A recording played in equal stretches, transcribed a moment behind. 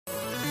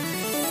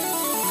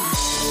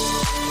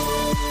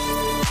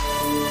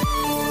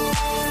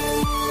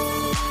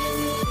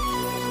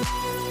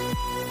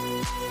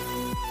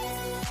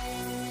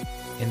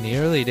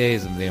early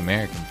days of the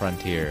American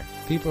frontier,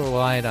 people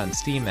relied on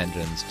steam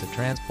engines to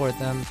transport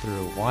them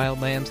through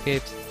wild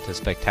landscapes to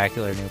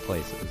spectacular new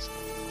places.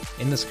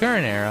 In this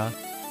current era,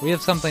 we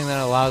have something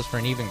that allows for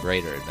an even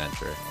greater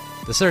adventure,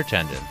 the search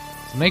engine.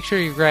 So make sure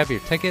you grab your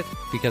ticket,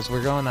 because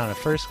we're going on a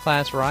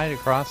first-class ride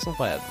across the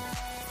web.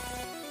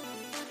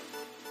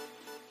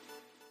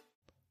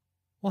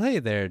 Well, hey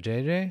there,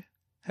 JJ.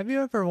 Have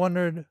you ever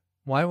wondered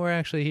why we're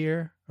actually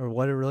here, or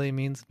what it really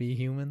means to be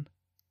human?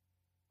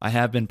 I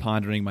have been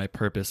pondering my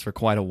purpose for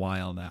quite a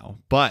while now,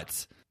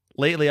 but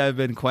lately I've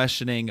been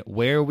questioning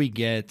where we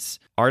get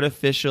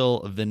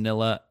artificial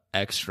vanilla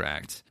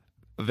extract.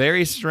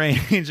 Very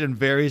strange and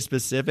very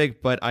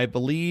specific, but I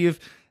believe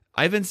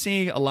I've been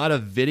seeing a lot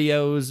of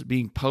videos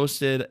being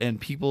posted and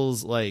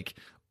people's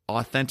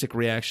authentic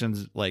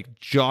reactions, like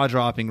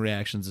jaw-dropping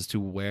reactions as to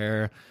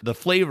where the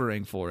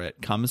flavoring for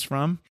it comes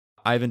from.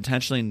 I've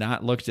intentionally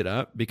not looked it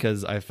up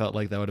because I felt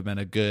like that would have been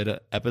a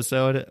good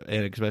episode,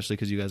 and especially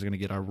because you guys are going to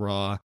get our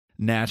raw,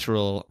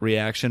 natural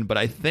reaction. But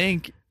I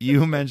think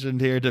you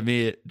mentioned here to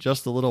me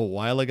just a little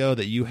while ago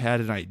that you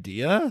had an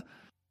idea.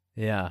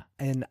 Yeah,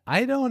 and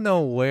I don't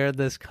know where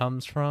this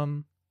comes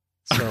from,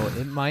 so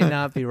it might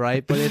not be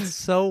right, but it's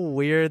so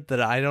weird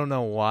that I don't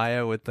know why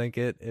I would think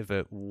it if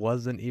it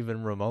wasn't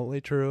even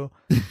remotely true.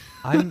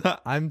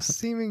 I'm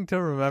seeming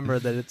to remember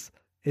that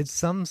it's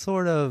some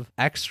sort of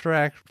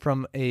extract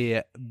from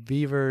a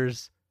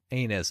beaver's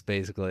anus,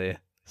 basically.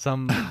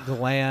 Some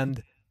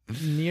gland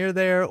near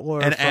there,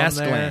 or an from ass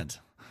there. Gland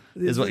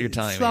is what you're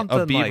telling me. Something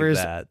A beaver's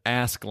like that.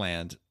 ass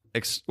gland.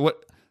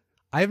 What?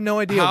 I have no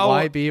idea How?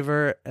 why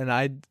beaver, and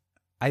I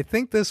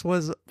think this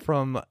was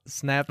from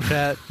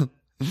Snapchat.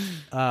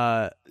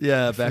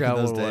 Yeah, back in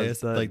those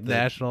days, the like the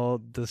National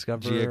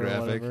Discovery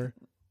Geographic. or whatever.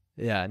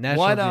 Yeah,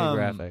 National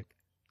Geographic.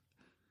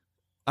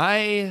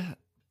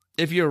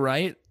 If you're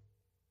right,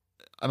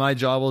 my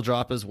jaw will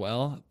drop as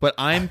well, but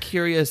I'm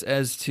curious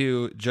as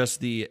to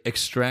just the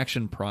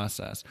extraction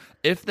process.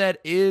 If that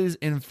is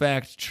in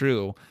fact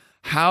true,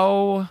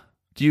 how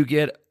do you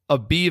get a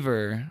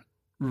beaver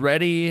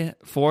ready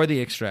for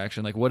the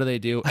extraction? Like, what do they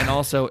do? And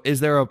also, is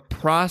there a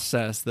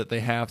process that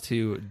they have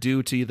to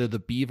do to either the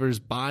beaver's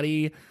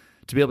body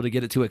to be able to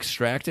get it to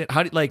extract it?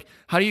 How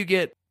do you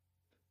get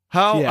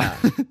how? Yeah.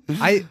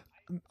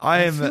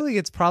 I feel like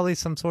it's probably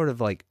some sort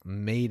of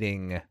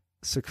mating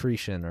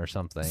secretion or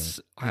something.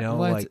 You know,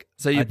 what?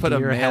 So you put a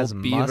deer male has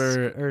beaver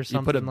musk or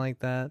something like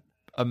that,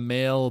 a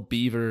male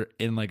beaver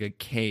in a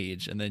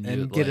cage, and then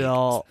you get it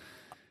all.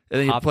 And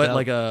then you put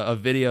up. a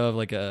video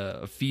of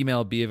a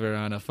female beaver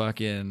on a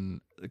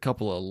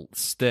couple of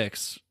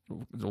sticks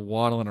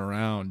waddling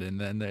around,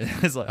 and then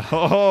it's like,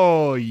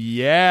 oh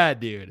yeah,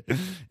 dude,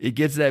 it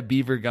gets that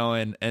beaver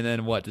going. And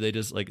then what do they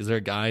just is there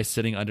a guy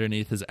sitting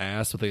underneath his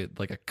ass with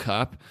a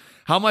cup?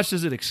 How much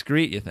does it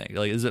excrete, you think?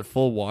 Is it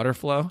full water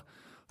flow?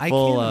 I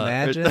can't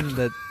imagine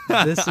that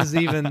this is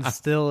even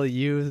still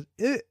used.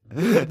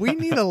 We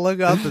need to look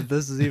up if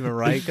this is even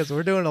right, because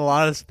we're doing a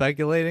lot of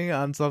speculating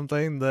on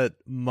something that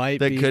might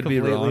be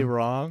completely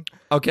wrong.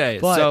 Okay,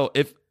 but so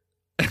if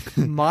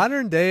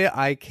modern day,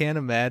 I can't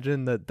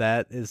imagine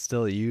that is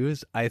still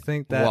used. I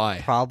think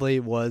that probably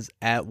was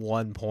at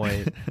one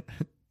point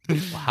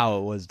how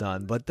it was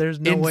done, but there's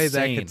no way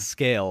that could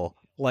scale.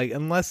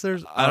 Unless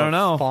there's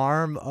a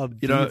farm of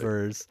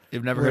beavers,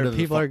 you've never heard of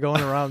people are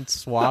going around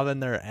swabbing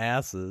their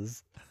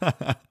asses.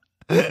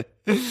 I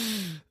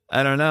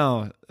don't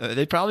know.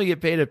 They probably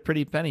get paid a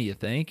pretty penny, you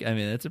think? I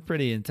mean, it's a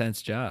pretty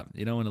intense job.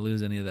 You don't want to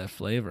lose any of that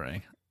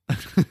flavoring.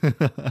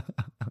 I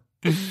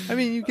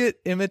mean, you get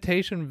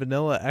imitation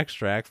vanilla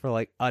extract for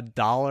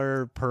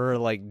 $1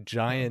 per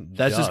giant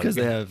That's jug. just because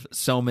they have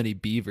so many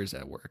beavers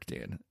at work,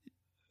 dude.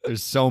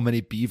 There's so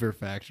many beaver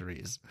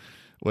factories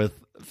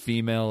with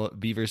female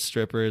beaver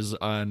strippers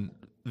on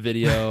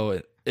video.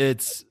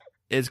 It's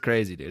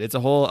crazy, dude. It's a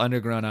whole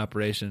underground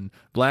operation.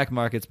 Black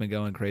market's been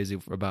going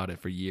crazy about it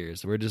for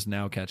years. We're just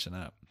now catching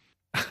up.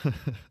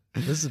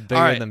 This is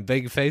bigger than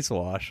Big Face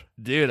Wash.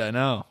 Dude, I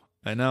know.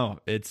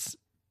 It's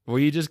where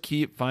you just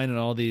keep finding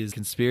all these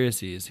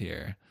conspiracies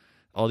here.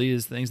 All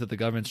these things that the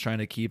government's trying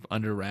to keep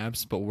under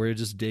wraps, but we're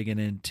just digging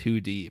in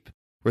too deep.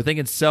 We're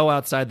thinking so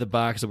outside the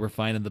box that we're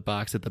finding the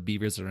box that the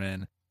beavers are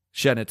in,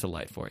 shedding it to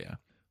light for you.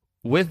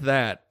 With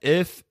that,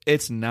 if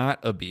it's not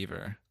a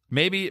beaver,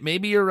 maybe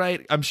you're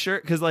right. I'm sure,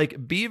 because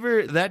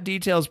beaver, that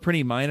detail is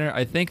pretty minor.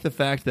 I think the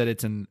fact that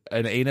it's an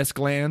anus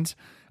gland,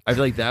 I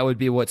feel like that would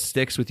be what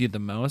sticks with you the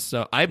most.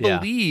 So I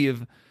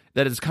believe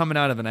that it's coming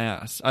out of an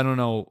ass. I don't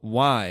know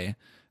why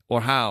or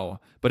how,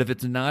 but if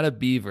it's not a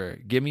beaver,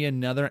 give me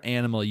another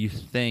animal you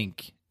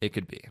think it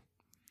could be.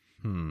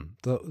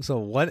 So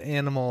what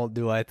animal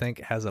do I think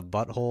has a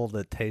butthole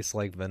that tastes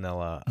like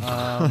vanilla?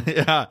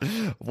 Yeah.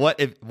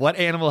 What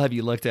animal have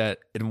you looked at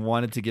and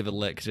wanted to give a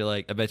lick? Because you're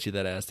like, I bet you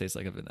that ass tastes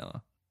like a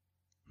vanilla.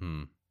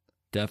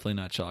 Definitely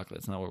not chocolate.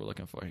 It's not what we're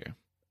looking for here.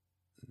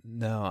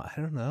 No, I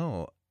don't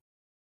know.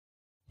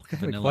 What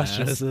kind Vanilla of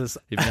question ass? is this?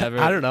 You've never.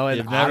 I don't know.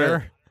 An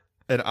otter?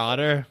 An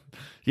otter?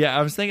 Yeah,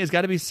 I was thinking it's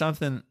got to be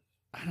something.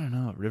 I don't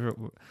know. River.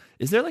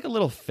 Is there a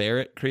little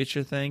ferret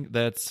creature thing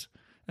that's?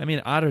 I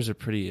mean, otters are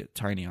pretty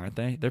tiny, aren't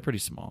they? They're pretty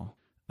small.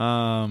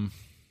 God,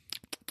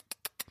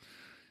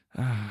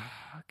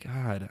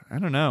 I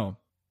don't know.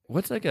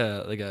 What's like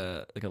a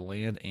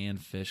land and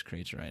fish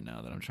creature right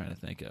now that I'm trying to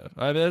think of?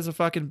 I mean, there's a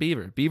fucking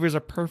beaver. Beavers are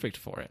perfect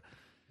for it.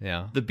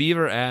 Yeah. The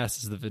beaver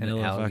ass is the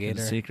vanilla fucking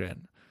alligator? secret.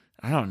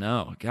 I don't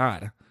know.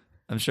 God,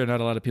 I'm sure not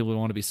a lot of people would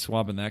want to be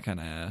swabbing that kind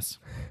of ass.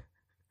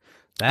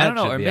 That I don't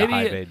know, should or be maybe a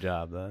high paid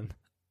job then.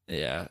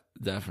 Yeah,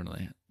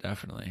 definitely.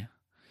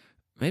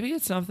 Maybe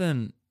it's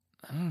something.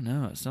 I don't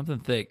know, something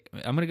thick.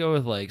 I'm gonna go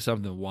with like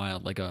something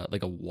wild, like a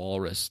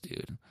walrus,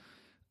 dude.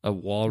 A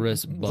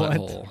walrus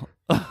butthole.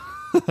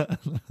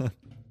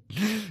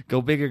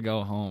 Go big or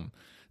go home.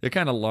 They're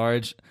kind of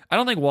large. I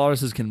don't think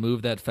walruses can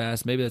move that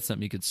fast. Maybe that's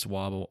something you could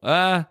swabble.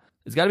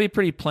 It's got to be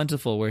pretty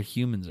plentiful where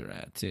humans are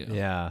at too.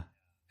 Yeah.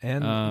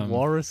 And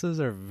walruses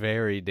are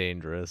very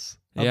dangerous.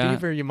 A Yeah.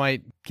 beaver, you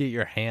might get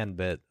your hand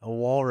bit. A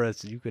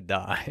walrus, you could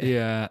die.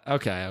 Yeah.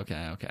 Okay.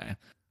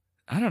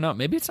 I don't know.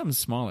 Maybe it's something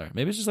smaller.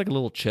 Maybe it's just like a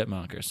little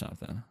chipmunk or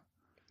something.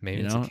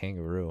 Maybe You it's know? a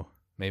kangaroo.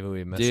 Maybe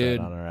we missed Dude.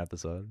 that on our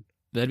episode.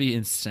 That'd be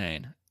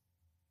insane.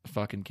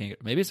 Fucking kangaroo.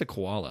 Maybe it's a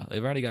koala.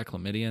 They've already got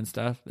chlamydia and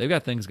stuff. They've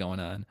got things going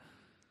on.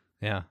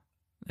 Yeah.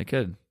 They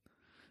could.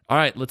 All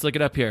right, let's look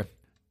it up here.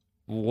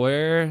 Are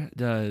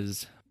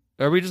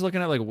we just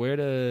looking at like where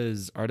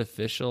does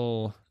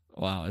artificial?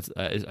 Wow,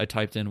 I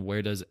typed in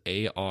where does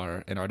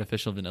AR and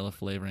artificial vanilla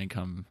flavoring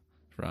come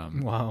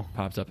from? Wow.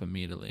 Pops up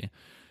immediately.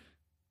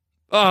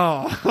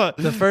 Oh,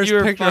 The first you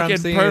were picture I'm fucking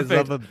seeing perfect. is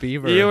of a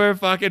beaver. You were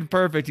fucking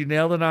perfect. You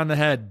nailed it on the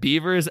head.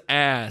 Beaver's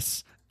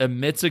ass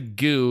emits a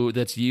goo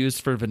that's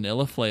used for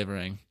vanilla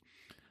flavoring.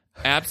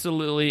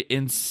 Absolutely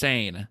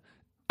insane.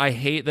 I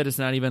hate that it's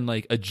not even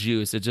like a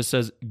juice. It just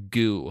says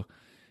goo.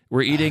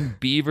 We're eating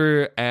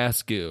beaver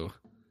ass goo.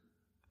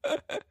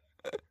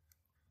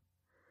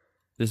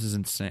 This is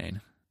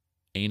insane.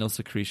 Anal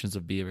secretions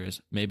of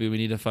beavers. Maybe we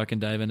need to fucking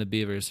dive into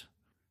beavers.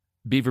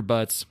 Beaver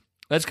butts.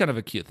 That's kind of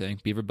a cute thing.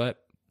 Beaver butt.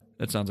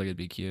 That sounds like it'd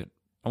be cute.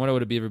 I wonder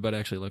what a beaver butt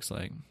actually looks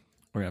like.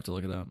 We're going to have to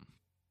look it up.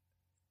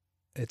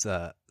 It's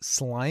a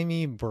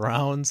slimy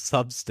brown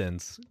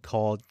substance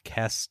called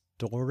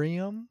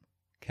castoreum.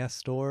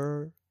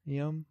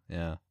 Castoreum?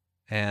 Yeah.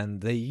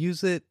 And they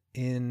use it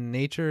in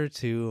nature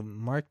to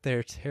mark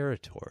their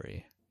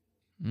territory.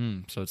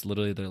 So it's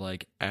literally their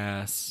like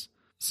ass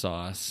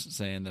sauce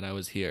saying that I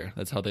was here.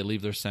 That's how they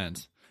leave their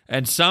scent.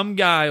 And some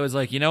guy was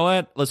like, you know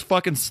what? Let's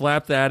fucking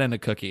slap that in a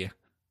cookie.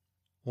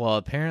 Well,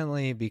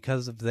 apparently,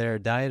 because of their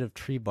diet of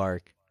tree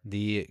bark,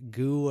 the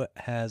goo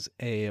has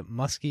a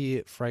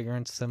musky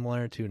fragrance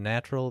similar to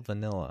natural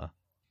vanilla.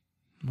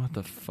 What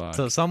the fuck?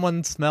 So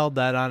someone smelled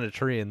that on a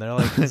tree, and they're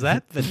like, is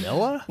that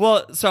vanilla?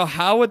 Well, so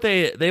how would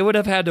they would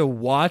have had to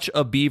watch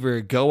a beaver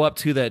go up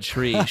to that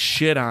tree,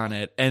 shit on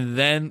it, and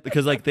then,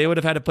 because like they would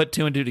have had to put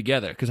two and two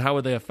together, because how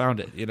would they have found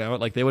it, you know?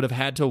 Like they would have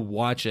had to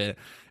watch it,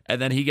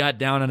 and then he got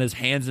down on his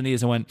hands and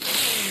knees and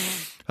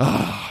went,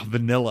 oh,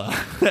 vanilla.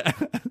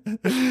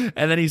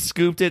 And then he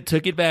scooped it,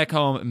 took it back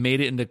home, made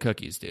it into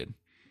cookies, dude.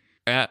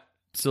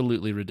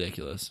 Absolutely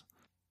ridiculous.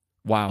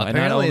 Wow. And not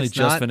Apparently only it's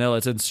just not- vanilla,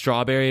 it's in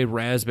strawberry,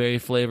 raspberry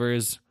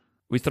flavors.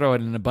 We throw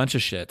it in a bunch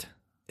of shit.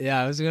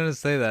 Yeah, I was going to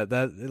say that.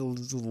 That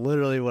is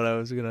literally what I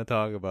was going to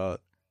talk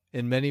about.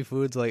 In many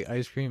foods like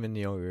ice cream and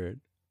yogurt.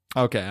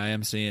 Okay, I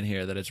am seeing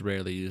here that it's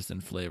rarely used in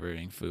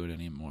flavoring food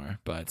anymore,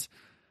 but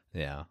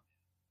Yeah.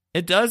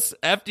 it does.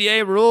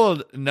 FDA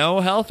ruled no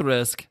health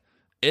risk.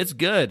 It's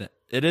good.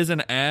 It is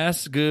an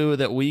ass goo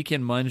that we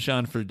can munch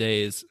on for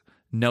days.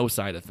 No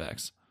side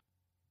effects.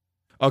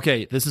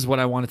 Okay, this is what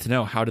I wanted to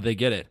know. How do they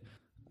get it?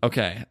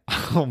 Okay.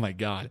 Oh my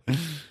God.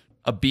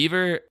 A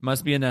beaver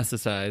must be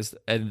anesthetized,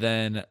 and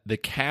then the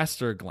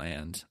castor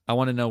gland, I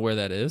want to know where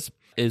that is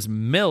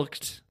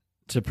milked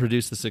to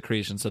produce the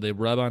secretion. So they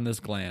rub on this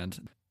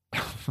gland,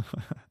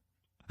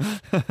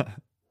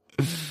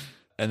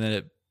 and then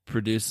it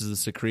produces the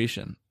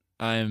secretion.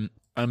 I'm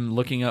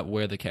looking up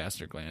where the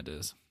castor gland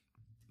is.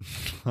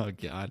 Oh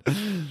God.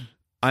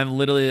 I'm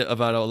literally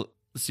about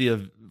to see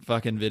a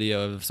fucking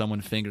video of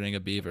someone fingering a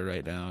beaver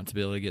right now to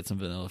be able to get some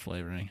vanilla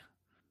flavoring.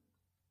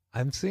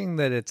 I'm seeing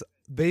that it's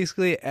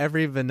basically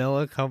every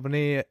vanilla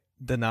company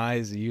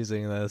denies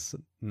using this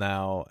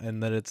now,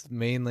 and that it's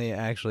mainly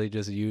actually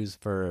just used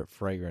for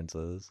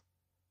fragrances.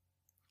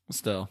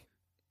 Still,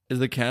 is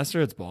the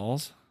castor its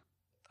balls?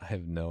 I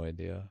have no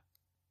idea.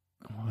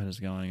 What is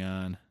going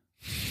on?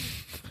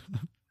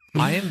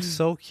 I am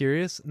so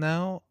curious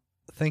now,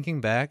 thinking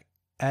back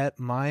at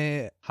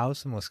my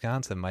house in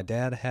Wisconsin. My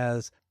dad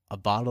has a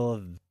bottle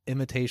of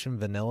imitation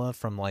vanilla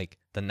from like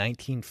the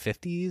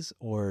 1950s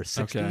or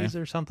 60s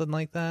or something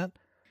like that.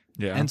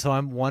 Yeah. And so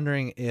I'm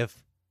wondering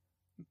if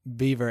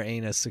beaver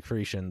anus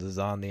secretions is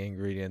on the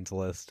ingredients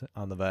list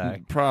on the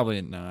back.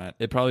 Probably not.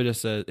 It probably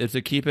just says, if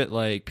to keep it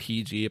like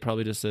PG, it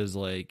probably just says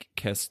like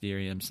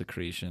castoreum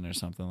secretion or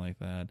something like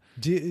that.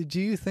 Do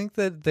you think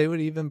that they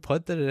would even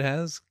put that it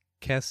has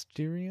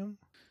castoreum?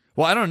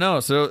 Well, I don't know.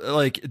 So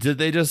like, did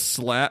they just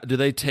slap? Do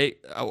they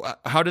take?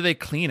 How do they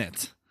clean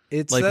it?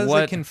 It Like says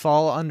what? it can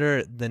fall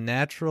under the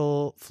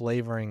natural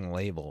flavoring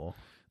label.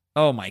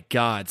 Oh my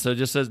god! So it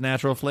just says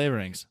natural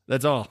flavorings.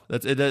 That's all.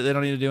 That's it. They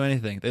don't need to do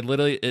anything. They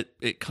literally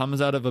it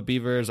comes out of a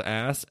beaver's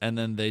ass and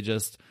then they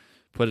just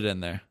put it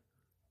in there.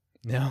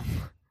 Yeah.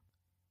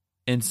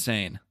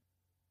 Insane.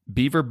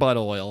 Beaver butt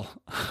oil.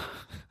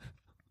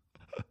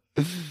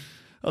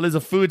 Well, there's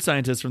a food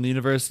scientist from the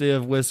University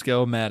of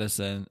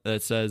Wisconsin-Madison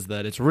that says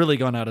that it's really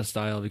gone out of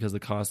style because the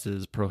cost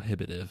is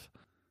prohibitive.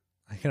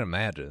 I can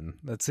imagine.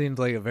 That seems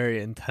like a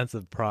very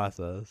intensive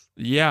process.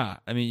 Yeah,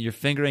 I mean, you're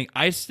fingering.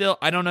 I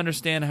don't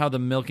understand how the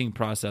milking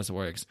process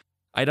works.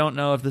 I don't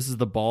know if this is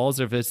the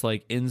balls or if it's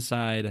like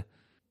inside.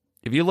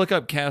 If you look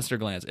up castor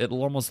glands, it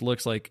almost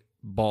looks like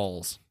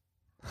balls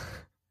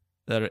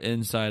that are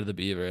inside of the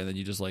beaver, and then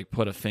you just like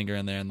put a finger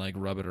in there and like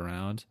rub it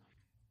around.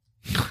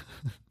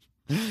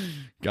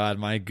 God,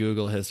 my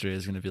Google history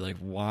is going to be like,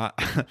 what?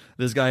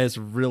 This guy is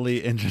really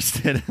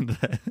interested in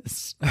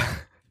this.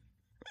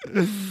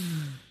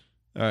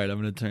 All right,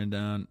 I'm going to turn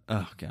down.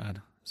 Oh,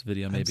 God. This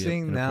video may I'm be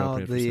seeing now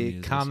inappropriate for some the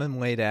users. common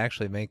way to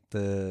actually make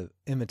the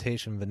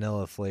imitation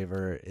vanilla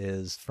flavor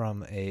is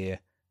from a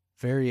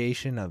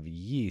variation of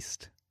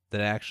yeast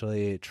that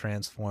actually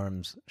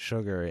transforms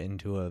sugar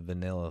into a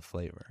vanilla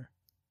flavor.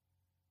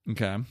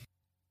 Okay.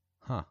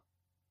 Huh.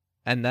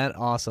 And that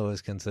also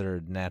is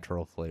considered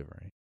natural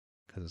flavoring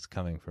because it's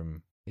coming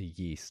from a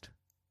yeast.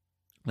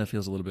 That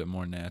feels a little bit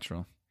more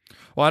natural.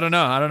 Well, I don't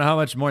know. I don't know how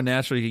much more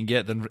natural you can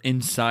get than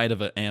inside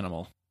of an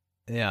animal.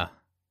 Yeah.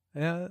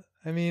 Yeah.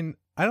 I mean,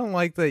 I don't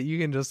like that you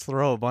can just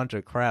throw a bunch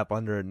of crap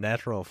under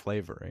natural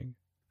flavoring.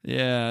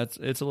 Yeah,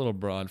 it's a little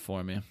broad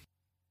for me.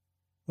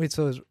 Wait,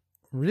 so is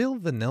real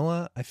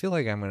vanilla? I feel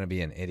like I'm going to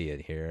be an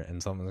idiot here,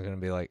 and someone's going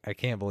to be like, I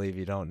can't believe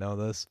you don't know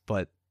this,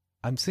 but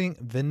I'm seeing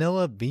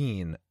vanilla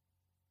bean.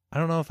 I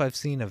don't know if I've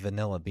seen a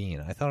vanilla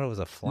bean. I thought it was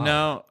a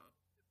flower.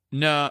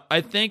 No,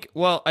 I think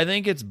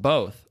it's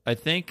both. I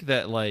think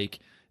that like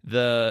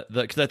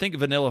because I think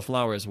vanilla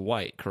flour is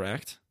white,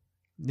 correct?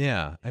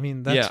 Yeah, I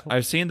mean, that's... Yeah,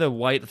 I've seen the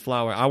white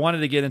flour. I wanted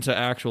to get into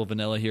actual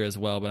vanilla here as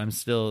well, but I'm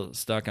still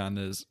stuck on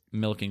this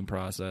milking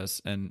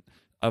process, and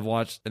I've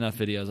watched enough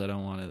videos I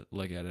don't want to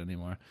look at it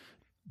anymore.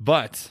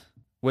 But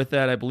with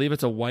that, I believe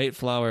it's a white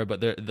flour, but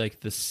they're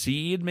like the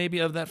seed maybe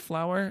of that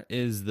flour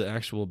is the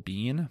actual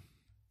bean.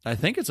 I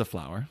think it's a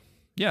flower.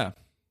 Yeah.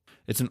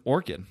 It's an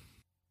orchid.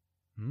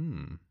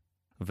 A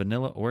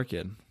vanilla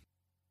orchid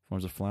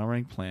forms a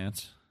flowering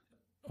plant.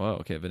 Oh,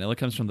 okay. Vanilla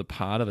comes from the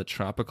pod of a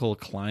tropical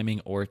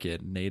climbing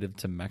orchid native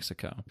to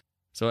Mexico.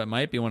 So it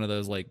might be one of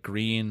those like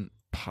green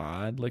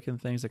pod looking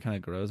things that kind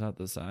of grows out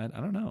the side. I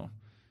don't know.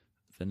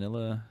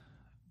 Vanilla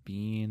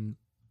bean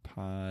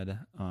pod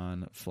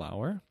on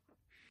flower.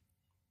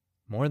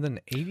 More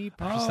than 80%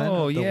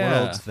 Oh, of the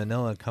yeah. world's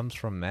vanilla comes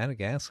from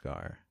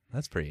Madagascar.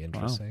 That's pretty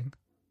interesting.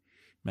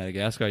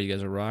 Madagascar, you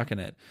guys are rocking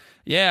it.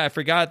 Yeah, I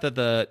forgot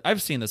that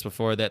I've seen this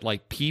before, that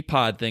like pea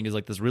pod thing is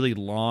like this really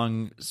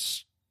long,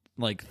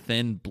 like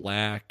thin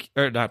black,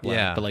 or not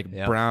black, but like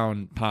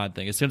brown pod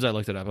thing. As soon as I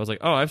looked it up, I was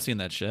like, oh, I've seen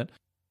that shit.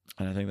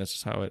 And I think that's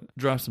just how it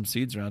drops some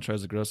seeds around,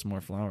 tries to grow some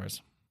more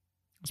flowers.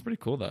 It's pretty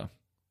cool, though.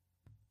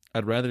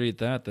 I'd rather eat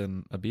that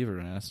than a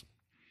beaver ass.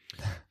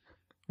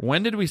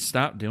 When did we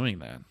stop doing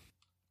that?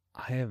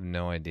 I have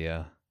no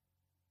idea.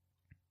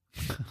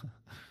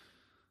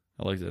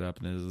 I looked it up,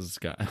 and this has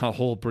got a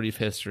whole brief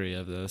history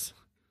of this.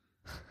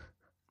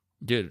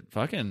 Dude,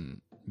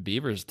 fucking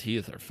beaver's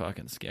teeth are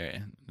fucking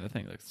scary. That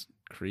thing looks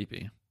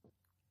creepy.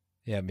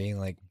 Yeah, being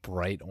like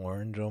bright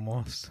orange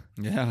almost.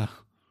 Yeah.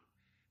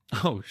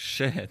 Oh,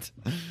 shit.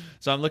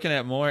 So I'm looking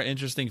at more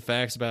interesting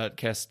facts about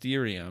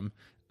castoreum,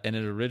 and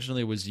it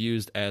originally was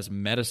used as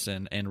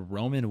medicine, and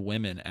Roman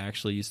women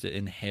actually used to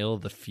inhale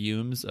the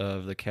fumes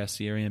of the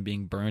castoreum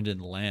being burned in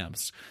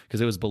lamps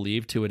because it was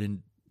believed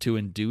to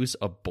induce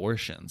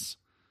abortions.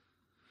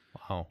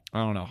 Wow. I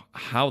don't know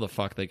how the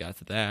fuck they got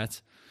to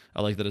that.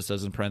 I like that it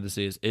says in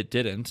parentheses, it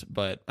didn't,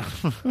 but...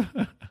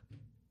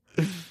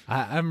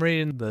 I'm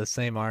reading the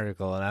same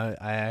article, and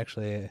I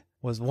actually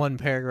was one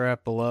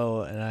paragraph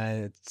below, and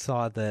I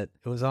saw that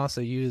it was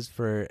also used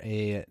for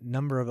a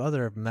number of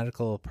other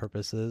medical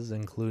purposes,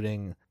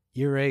 including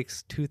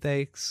earaches,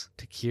 toothaches,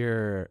 to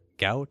cure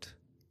gout,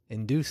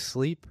 induce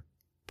sleep,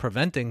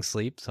 preventing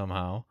sleep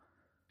somehow.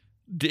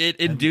 It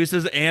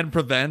induces and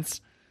prevents.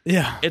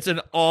 Yeah. It's an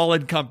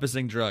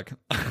all-encompassing drug.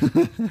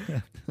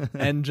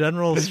 And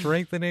general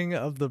strengthening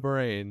of the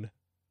brain.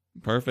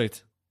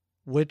 Perfect.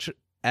 Which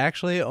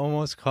actually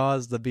almost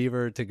caused the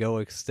beaver to go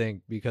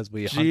extinct because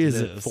we hunted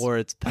it for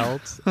its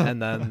pelts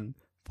and then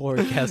for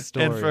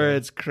castoreum. And for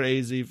its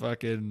crazy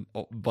fucking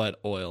butt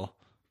oil.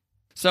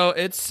 So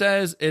it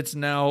says it's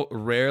now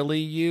rarely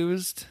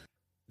used.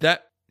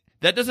 That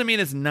doesn't mean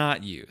it's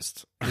not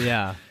used.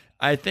 Yeah.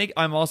 I think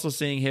I'm also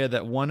seeing here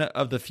that one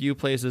of the few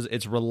places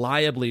it's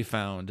reliably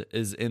found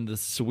is in the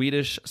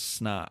Swedish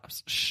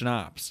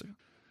schnapps.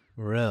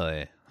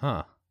 Really?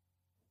 Huh.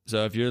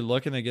 So if you're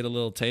looking to get a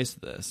little taste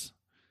of this,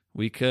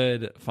 we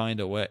could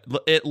find a way.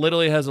 It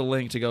literally has a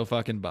link to go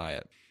fucking buy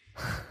it.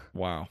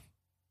 Wow.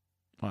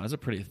 Wow, that's a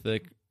pretty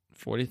thick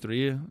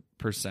 43%.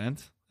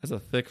 That's a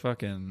thick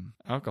fucking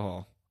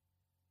alcohol.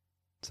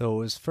 So it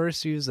was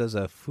first used as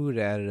a food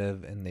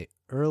additive in the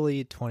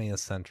early 20th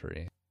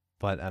century,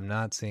 but I'm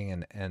not seeing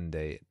an end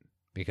date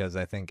because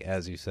I think,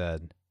 as you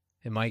said,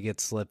 it might get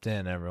slipped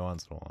in every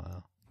once in a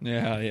while.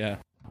 Yeah, yeah.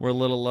 We're a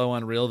little low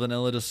on real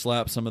vanilla. Just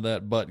slap some of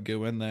that butt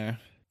goo in there.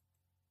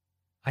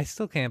 I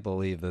still can't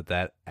believe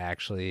that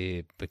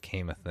actually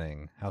became a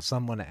thing. How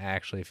someone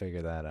actually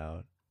figured that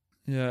out.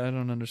 Yeah, I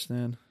don't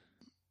understand.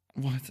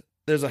 What?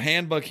 There's a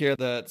handbook here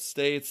that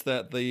states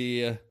that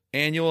the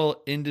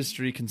annual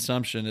industry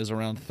consumption is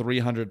around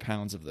 300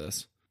 pounds of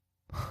this.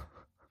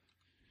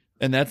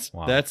 And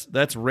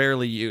that's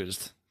rarely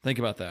used. Think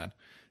about that.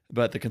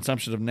 But the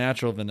consumption of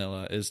natural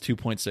vanilla is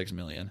 2.6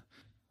 million.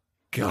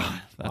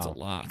 God, that's a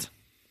lot.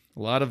 A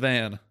lot of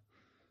van.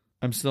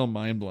 I'm still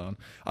mind blown.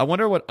 I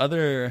wonder what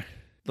other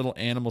little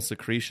animal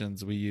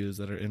secretions we use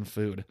that are in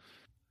food.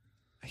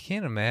 I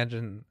can't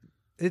imagine.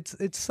 It's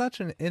such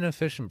an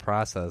inefficient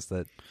process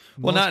that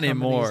not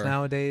anymore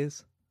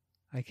nowadays.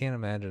 I can't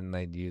imagine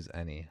they'd use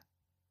any.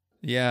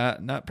 Yeah,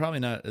 probably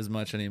not as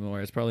much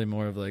anymore. It's probably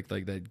more of like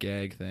that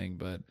gag thing,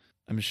 but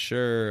I'm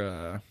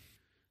sure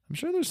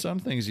there's some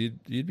things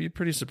you'd be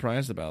pretty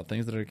surprised about,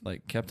 things that are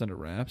like kept under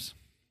wraps.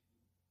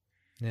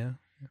 Yeah.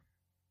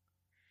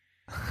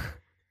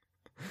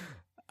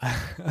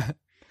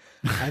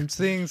 I'm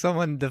seeing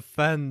someone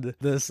defend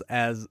this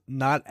as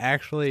not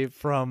actually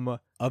from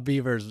a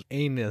beaver's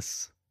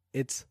anus.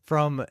 It's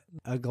from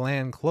a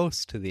gland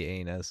close to the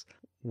anus,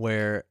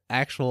 where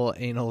actual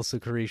anal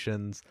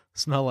secretions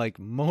smell like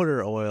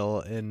motor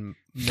oil in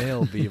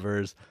male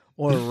beavers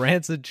or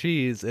rancid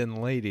cheese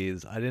in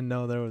ladies. I didn't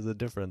know there was a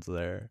difference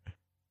there.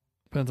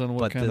 Depends on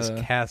what kind of... But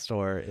this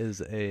castor is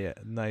a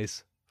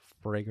nice,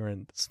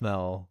 fragrant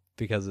smell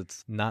because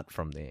it's not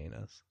from the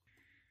anus.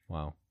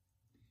 Wow.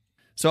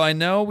 So I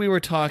know we were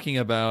talking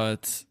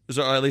about,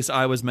 or at least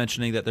I was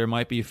mentioning that there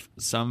might be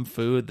some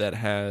food that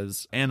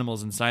has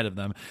animals inside of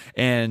them.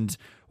 And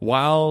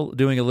while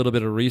doing a little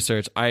bit of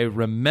research, I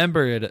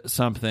remembered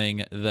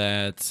something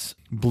that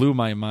blew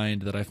my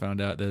mind that I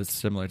found out that is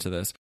similar to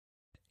this.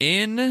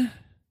 In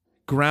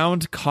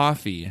ground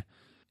coffee,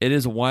 it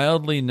is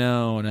wildly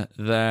known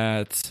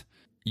that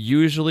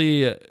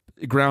usually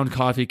ground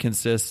coffee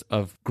consists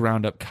of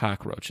ground up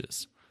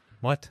cockroaches.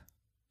 What?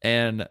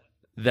 And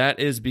that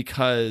is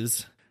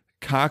because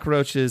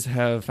cockroaches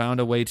have found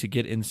a way to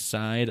get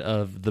inside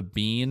of the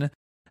bean,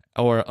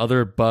 or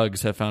other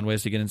bugs have found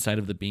ways to get inside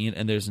of the bean,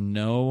 and there's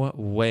no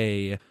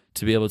way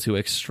to be able to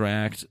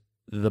extract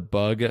the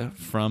bug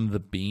from the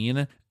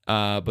bean.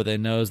 But they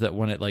knows that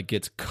when it like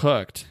gets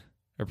cooked,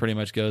 or pretty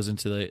much goes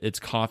into its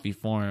coffee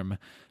form,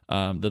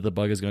 that the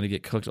bug is going to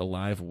get cooked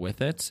alive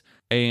with it.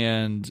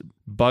 And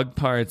bug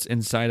parts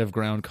inside of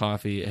ground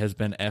coffee has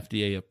been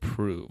FDA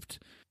approved.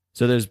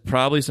 So there's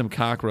probably some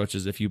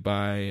cockroaches if you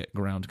buy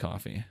ground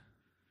coffee.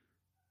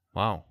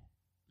 Wow.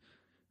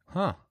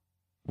 Huh.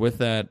 With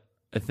that,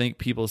 I think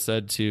people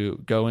said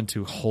to go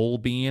into whole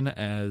bean,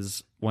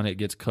 as when it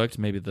gets cooked,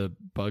 maybe the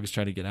bugs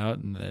try to get out,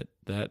 and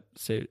that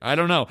say, I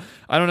don't know.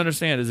 I don't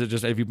understand. Is it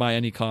just if you buy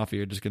any coffee,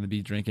 you're just going to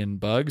be drinking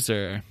bugs,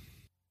 or?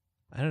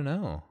 I don't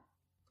know.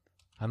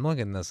 I'm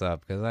looking this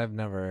up because I've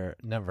never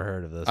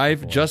heard of this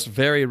I've before. just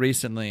very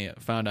recently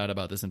found out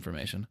about this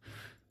information.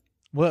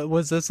 What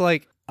was this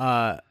like?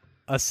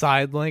 A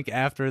side link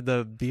after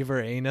the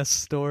beaver anus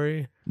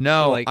story?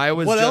 No, like, I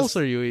was. What else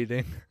are you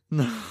eating?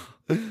 No,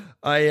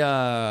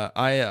 I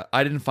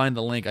didn't find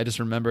the link. I just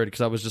remembered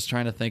because I was just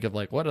trying to think of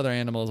like what other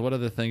animals, what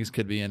other things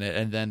could be in it,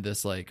 and then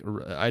this like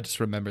I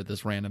just remembered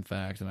this random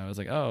fact, and I was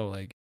like, oh,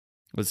 like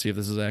let's see if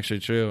this is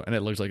actually true, and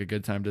it looks like a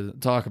good time to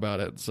talk about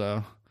it.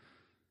 So,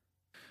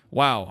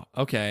 wow,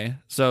 okay,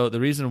 so the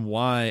reason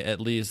why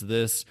at least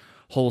this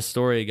whole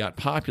story got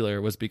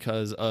popular was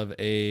because of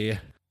a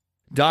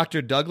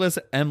Dr. Douglas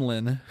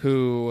Emlyn,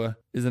 who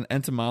is an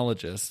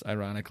entomologist,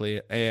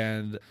 ironically.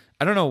 And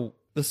I don't know,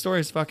 the story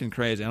is fucking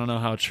crazy. I don't know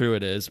how true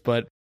it is,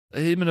 but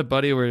him and a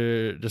buddy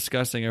were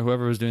discussing, or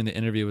whoever was doing the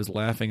interview was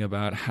laughing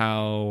about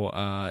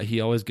how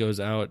he always goes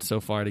out so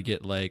far to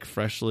get like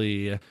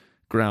freshly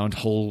ground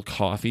whole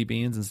coffee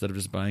beans instead of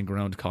just buying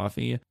ground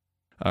coffee,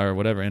 or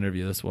whatever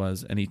interview this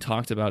was. And he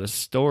talked about a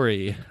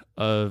story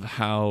of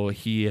how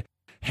he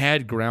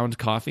had ground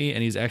coffee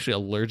and he's actually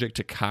allergic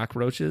to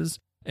cockroaches.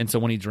 And so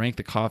when he drank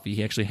the coffee,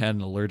 he actually had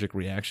an allergic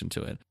reaction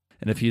to it.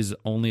 And if he's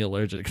only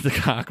allergic to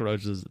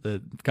cockroaches,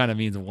 that kind of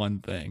means one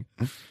thing.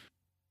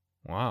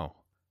 Wow.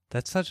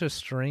 That's such a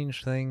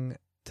strange thing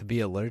to be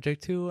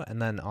allergic to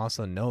and then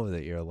also know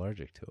that you're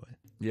allergic to it.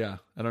 Yeah.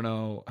 I don't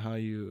know how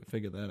you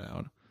figured that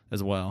out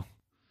as well.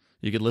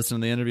 You could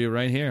listen to the interview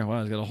right here.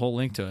 Wow, it's got a whole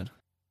link to it.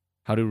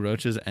 How do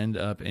roaches end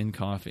up in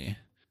coffee?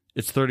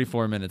 It's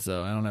 34 minutes,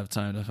 though. I don't have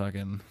time to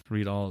fucking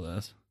read all of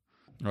this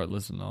or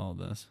listen to all of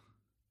this.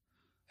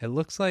 It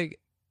looks like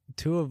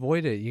to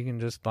avoid it, you can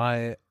just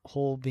buy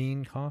whole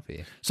bean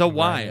coffee. So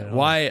why?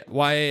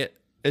 Why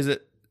is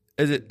it?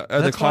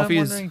 Are the coffees? What I'm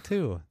wondering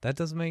too. That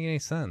doesn't make any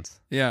sense.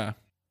 Yeah.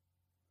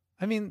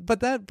 I mean,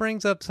 but that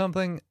brings up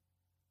something.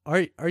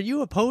 Are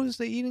you opposed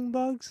to eating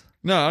bugs?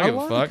 No, I don't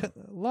give a fuck.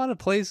 A lot of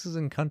places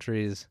and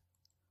countries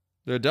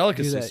They're a Do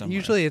delicacy that. somewhere.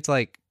 Usually it's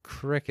like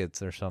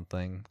crickets or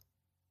something.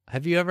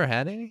 Have you ever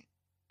had any?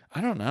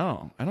 I don't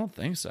know. I don't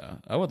think so.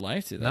 I would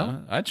like to, though.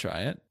 No? I'd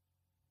try it.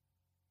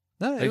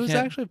 No, They it was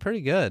can't- actually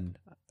pretty good.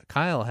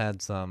 Kyle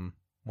had some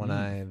when Mm.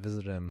 I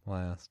visited him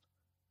last.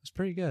 It was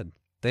pretty good.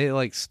 They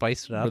like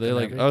spiced it up. Were they and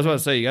like? I was about to everything.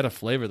 say you got to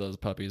flavor those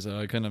puppies. Though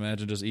I couldn't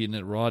imagine just eating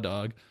it raw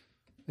dog.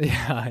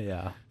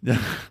 Yeah, yeah.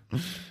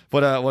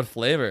 What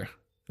flavor?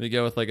 We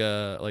go with like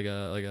a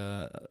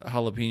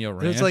jalapeno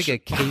ranch. It was like a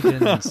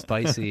Cajun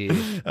spicy.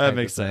 That type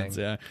makes of sense.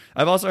 thing. Yeah,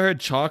 I've also heard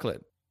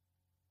chocolate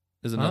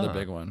is another Ah.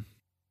 big one.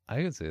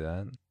 I could see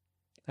that.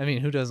 I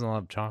mean, who doesn't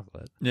love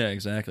chocolate? Yeah,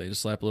 exactly.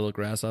 Just slap a little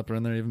grasshopper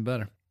in there, even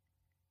better.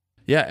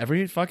 Yeah,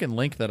 every fucking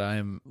link that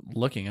I'm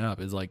looking up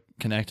is like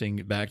connecting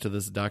back to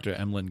this Dr.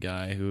 Emlyn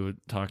guy who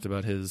talked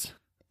about his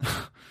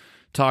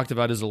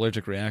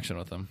allergic reaction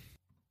with them.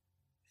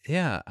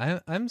 Yeah,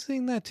 I'm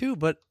seeing that too,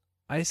 but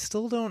I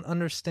still don't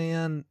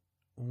understand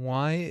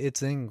why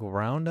it's in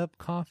ground up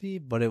coffee,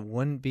 but it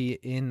wouldn't be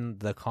in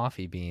the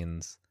coffee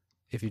beans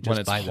if you When just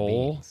it's buy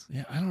whole, the beans.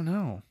 yeah, I don't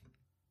know.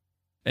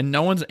 And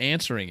no one's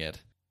answering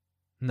it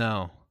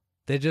No,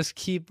 they just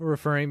keep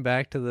referring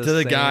back to this to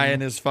the guy same-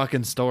 in his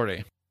fucking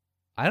story.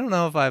 I don't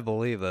know if I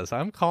believe this.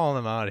 I'm calling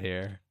him out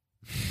here.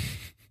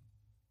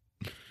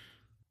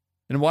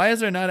 And why is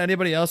there not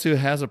anybody else who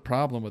has a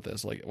problem with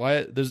this? Like,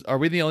 why? Are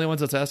we the only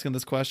ones that's asking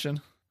this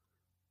question?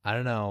 I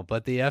don't know,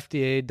 but the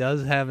FDA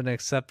does have an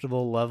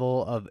acceptable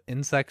level of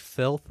insect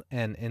filth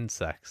and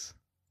insects.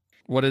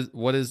 What is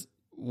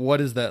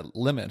that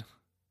limit?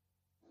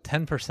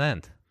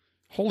 10%.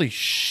 Holy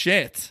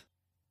shit!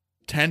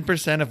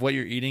 10% of what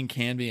you're eating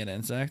can be an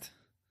insect.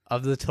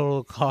 Of the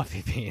total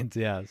coffee beans,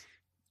 yes.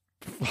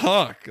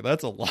 Fuck,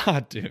 that's a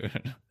lot,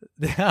 dude.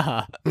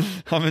 Yeah.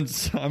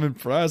 I'm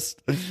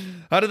impressed.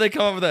 How did they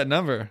come up with that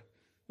number?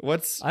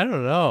 I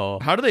don't know.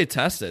 How do they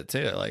test it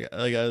too? Like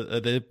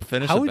they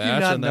finish How a would you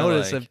batch not and they're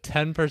notice like, if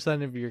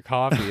 10% of your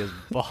coffee is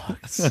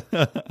bugs?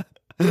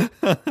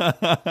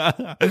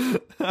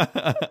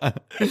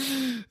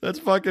 That's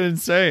fucking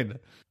insane.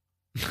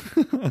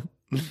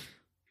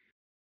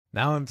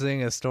 Now I'm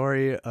seeing a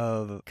story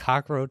of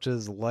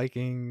cockroaches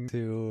liking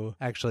to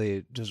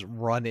actually just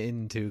run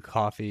into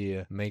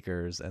coffee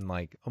makers and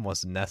like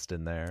almost nest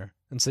in there.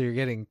 And so you're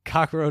getting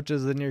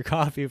cockroaches in your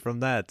coffee from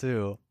that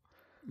too.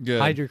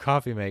 Good. Hide your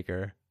coffee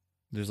maker.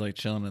 Just like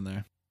chilling in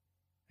there.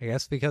 I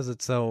guess because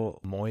it's so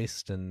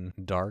moist and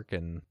dark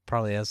and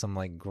probably has some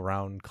like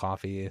ground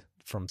coffee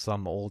from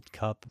some old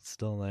cup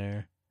still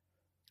there.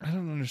 I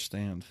don't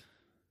understand.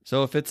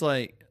 So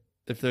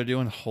if they're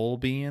doing whole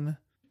bean,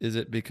 is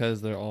it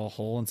because they're all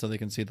whole and so they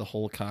can see the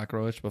whole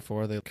cockroach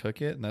before they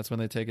cook it and that's when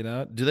they take it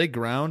out? Do they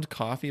ground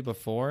coffee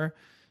before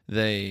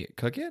they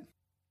cook it?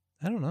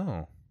 I don't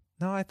know.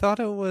 No, I thought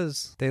it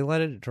was they let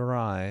it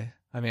dry.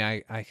 I mean,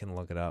 I can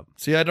look it up.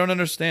 See, I don't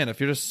understand. If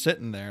you're just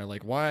sitting there,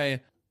 like,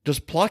 why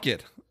just pluck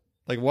it?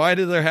 Like, why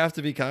do there have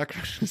to be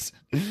cockroaches?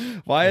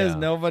 Why is Yeah.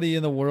 nobody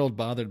in the world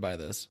bothered by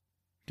this?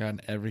 God,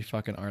 and every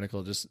fucking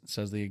article just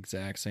says the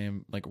exact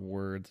same, like,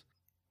 words.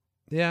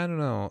 Yeah, I don't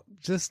know.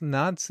 Just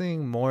not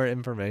seeing more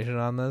information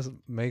on this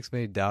makes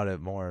me doubt it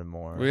more and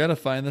more. We got to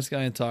find this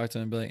guy and talk to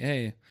him and be like,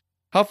 hey,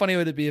 how funny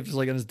would it be if just,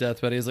 like, on his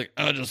deathbed, he's like,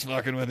 I'm just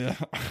fucking with you.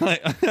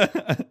 Like,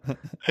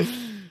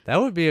 That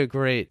would be a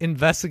great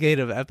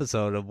investigative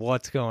episode of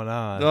what's going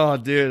on. oh,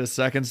 dude, a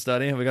second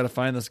study. We got to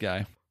find this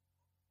guy.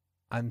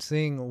 I'm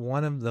seeing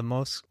one of the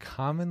most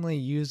commonly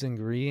used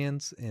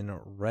ingredients in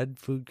red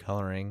food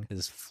coloring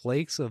is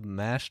flakes of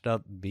mashed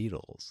up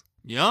beetles.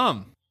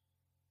 Yum.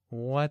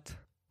 What?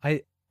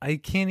 I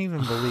can't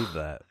even believe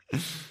that.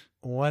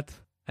 What?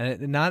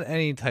 And not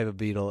any type of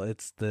beetle.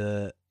 It's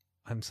the...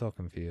 I'm so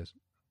confused.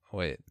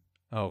 Wait.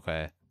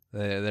 Okay.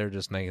 They're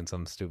just making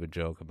some stupid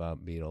joke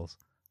about beetles.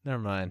 Never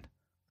mind.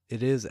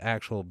 It is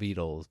actual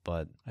beetles,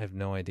 but I have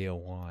no idea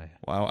why.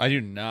 Wow, I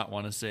do not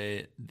want to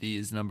say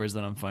these numbers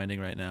that I'm finding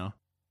right now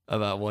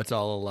about what's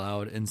all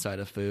allowed inside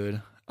of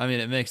food. I mean,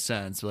 it makes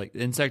sense. Like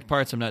insect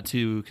parts, I'm not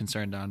too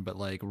concerned on, but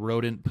like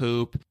rodent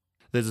poop,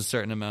 there's a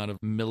certain amount of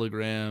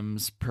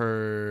milligrams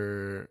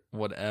per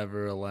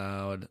whatever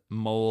allowed.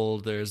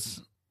 Mold,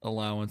 there's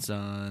allowance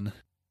on.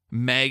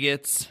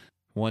 Maggots,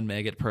 1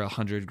 maggot per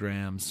 100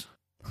 grams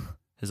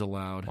is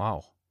allowed.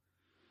 Wow.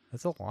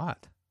 That's a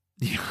lot.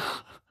 Yeah.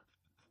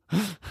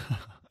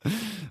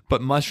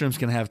 But mushrooms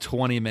can have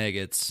 20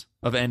 maggots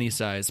of any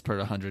size per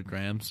 100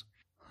 grams.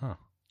 Huh.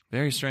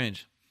 Very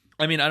strange.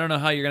 I mean, I don't know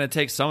how you're going to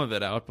take some of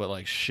it out, but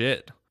like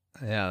shit.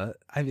 Yeah.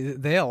 I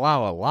mean, they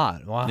allow a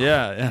lot. Wow.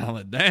 Yeah, I'm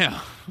like, damn.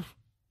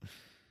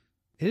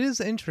 It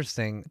is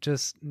interesting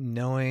just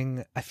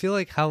knowing, I feel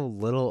like how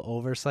little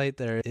oversight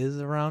there is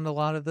around a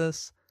lot of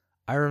this.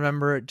 I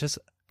remember just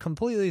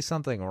completely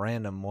something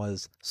random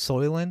was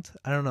Soylent.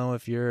 I don't know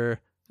if you're...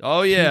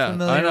 Oh, yeah.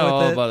 familiar I know with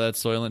all it? about that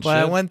Soylent But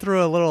I shit. went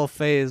through a little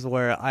phase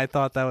where I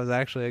thought that was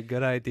actually a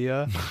good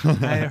idea.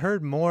 I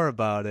heard more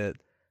about it,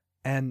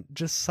 and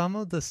just some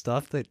of the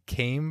stuff that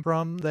came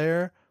from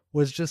there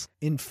was just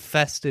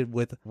infested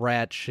with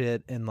rat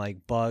shit and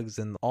like bugs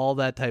and all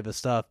that type of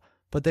stuff.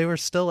 but they were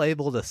still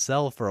able to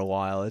sell for a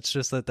while. It's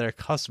just that their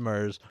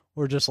customers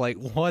were just like,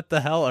 what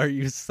the hell are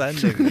you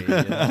sending me? You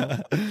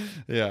know?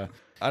 Yeah.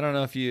 I don't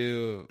know if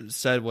you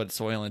said what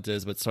Soylent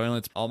is, but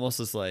Soylent's almost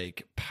this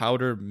like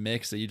powder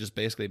mix that you just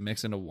basically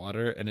mix into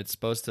water, and it's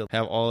supposed to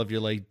have all of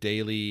your like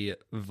daily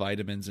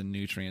vitamins and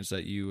nutrients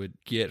that you would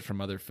get from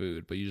other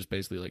food, but you just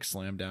basically like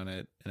slam down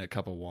it in a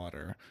cup of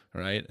water,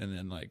 right? And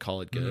then like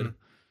call it good.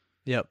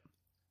 Yep.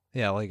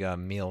 Yeah, like a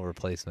meal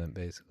replacement,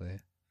 basically.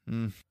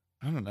 I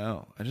don't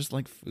know. I just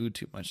like food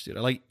too much, dude.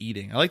 I like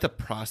eating. I like the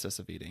process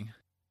of eating.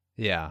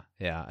 Yeah.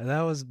 And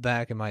that was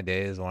back in my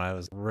days when I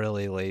was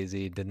really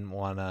lazy, didn't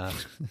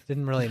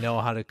really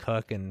know how to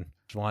cook, and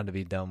just wanted to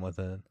be done with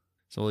it.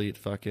 So we'll eat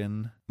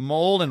fucking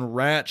mold and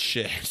rat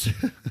shit.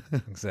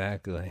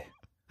 Exactly.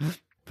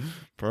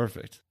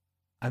 Perfect.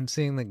 I'm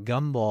seeing that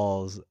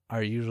gumballs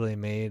are usually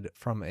made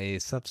from a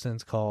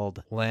substance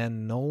called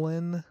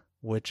lanolin,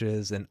 which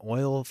is an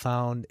oil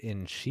found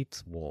in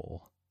sheep's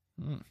wool.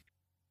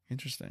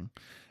 Interesting.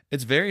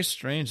 It's very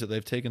strange that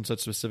they've taken such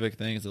specific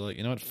things. They're like,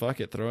 you know what,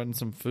 fuck it, throw it in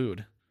some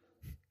food.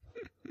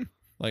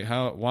 Like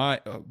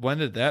when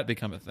did that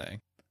become a thing?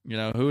 You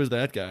know, who is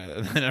that guy?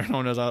 And then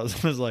everyone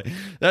was like,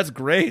 that's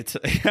great.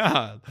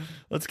 Yeah,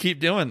 let's keep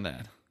doing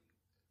that.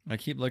 I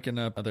keep looking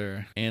up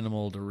other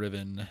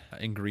animal-driven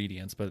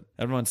ingredients, but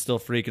everyone's still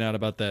freaking out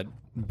about that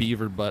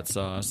beaver butt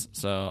sauce.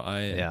 So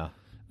I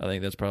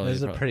think that's probably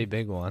a pretty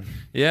big one.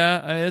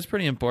 Yeah, it's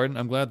pretty important.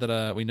 I'm glad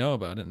that we know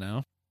about it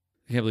now.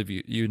 I can't believe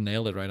you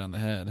nailed it right on the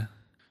head.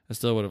 I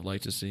still would have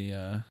liked to see.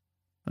 I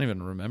don't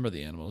even remember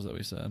the animals that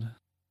we said.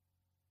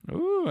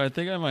 Ooh, I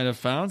think I might have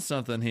found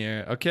something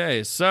here.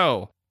 Okay,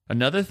 so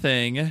another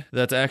thing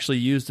that's actually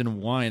used in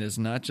wine is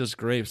not just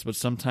grapes, but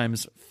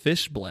sometimes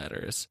fish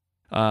bladders.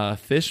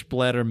 Fish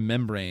bladder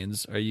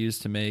membranes are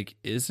used to make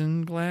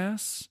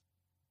isinglass,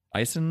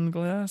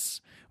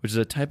 which is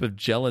a type of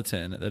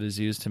gelatin that is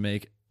used to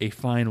make a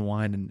fine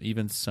wine and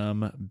even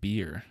some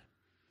beer.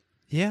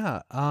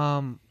 Yeah.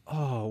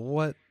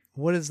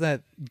 What is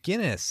that?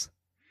 Guinness.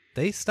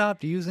 They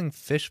stopped using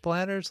fish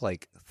bladders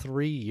like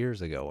 3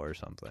 years ago or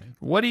something.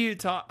 What do you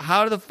talk?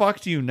 How the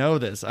fuck do you know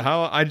this?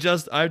 I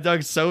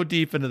dug so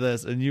deep into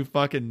this, and you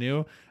fucking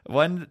knew.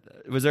 When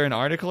was there an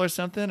article or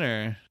something,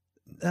 or?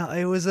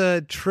 It was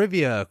a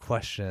trivia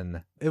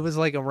question. It was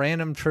like a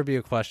random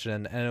trivia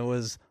question, and it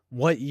was,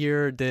 what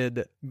year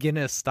did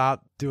Guinness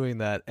stop doing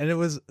that? And it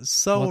was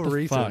so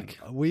recent.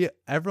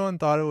 Everyone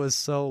thought it was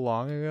so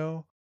long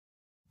ago,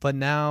 but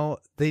now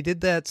they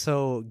did that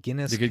so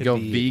Guinness could go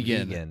be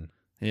vegan.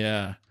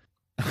 Yeah.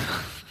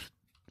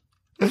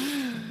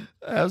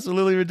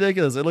 Absolutely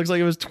ridiculous. It looks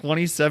like it was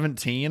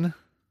 2017.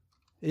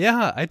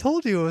 Yeah, I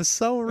told you it was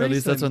so recent. At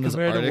least that's when this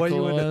article to what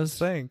you would was.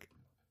 think.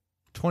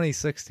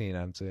 2016,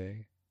 I'm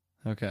saying.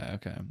 Okay.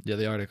 Yeah,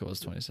 the article was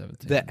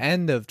 2017. The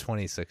end of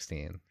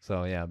 2016.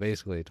 So yeah,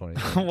 basically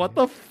 2017. What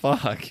the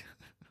fuck?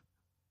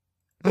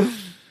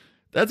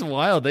 That's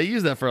wild. They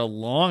used that for a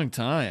long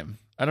time.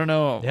 I don't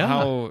know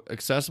how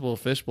accessible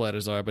fish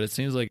bladders are, but it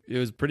seems like it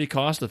was pretty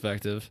cost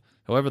effective.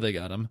 However they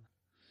got them.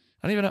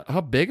 I don't even know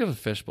how big of a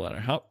fish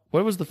bladder.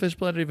 What was the fish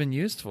bladder even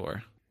used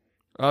for?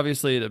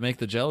 Obviously to make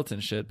the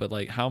gelatin shit, but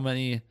like how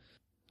much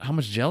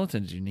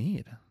gelatin do you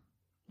need?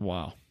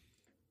 Wow.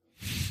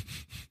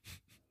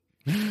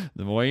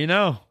 The more you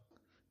know.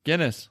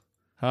 Guinness,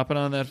 hopping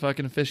on that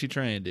fucking fishy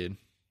train, dude.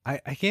 I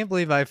can't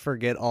believe I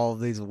forget all of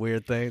these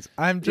weird things.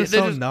 I'm just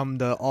numb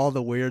to all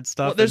the weird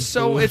stuff.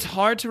 Well, it's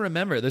hard to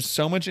remember. There's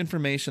so much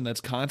information that's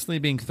constantly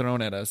being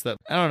thrown at us that,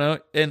 I don't know,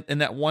 in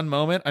that one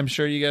moment, I'm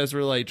sure you guys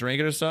were like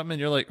drinking or something and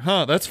you're like,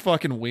 huh, that's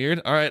fucking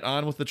weird. All right,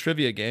 on with the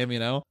trivia game, you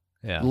know?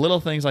 Yeah.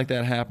 Little things like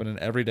that happen in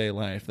everyday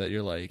life that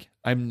you're like,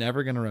 I'm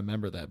never going to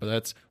remember that, but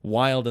that's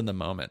wild in the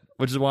moment,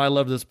 which is why I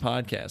love this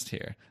podcast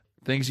here.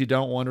 Things you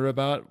don't wonder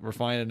about, we're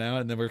finding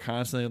out, and then we're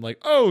constantly like,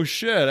 oh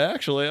shit,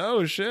 actually.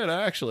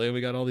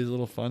 We got all these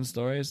little fun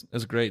stories.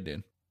 It's great,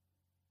 dude.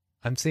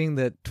 I'm seeing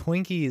that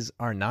Twinkies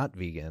are not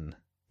vegan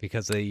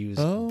because they use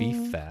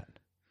beef fat.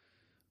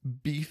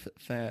 Beef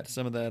fat.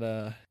 Some of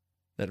that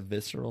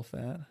visceral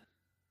fat.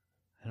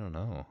 I don't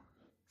know.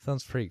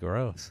 Sounds pretty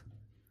gross.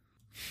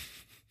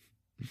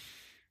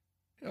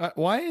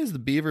 Why is the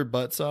beaver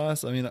butt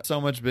sauce, I mean,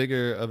 so much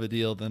bigger of a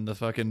deal than the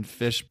fucking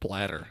fish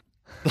bladder?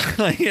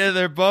 Yeah,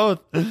 they're both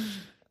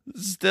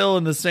still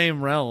in the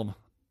same realm.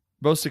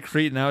 Both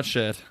secreting out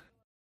shit.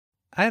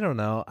 I don't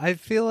know. I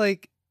feel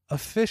like a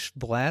fish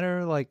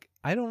bladder, like,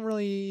 I don't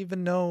really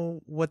even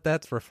know what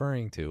that's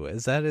referring to.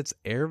 Is that its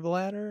air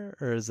bladder?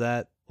 Or is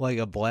that like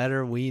a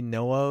bladder we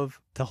know of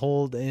to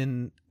hold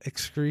in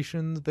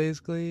excretions,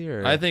 basically?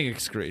 Or I think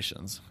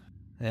excretions.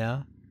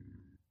 Yeah.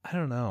 I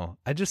don't know.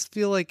 I just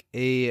feel like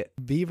a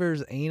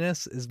beaver's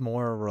anus is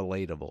more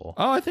relatable.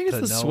 Oh, I think it's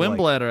the swim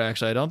bladder,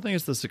 actually. I don't think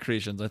it's the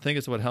secretions. I think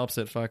it's what helps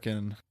it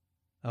fucking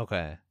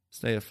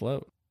stay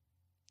afloat.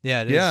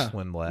 Yeah, it is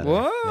swim bladder.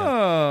 Whoa!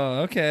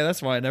 Yeah. Okay,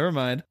 that's why. Never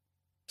mind.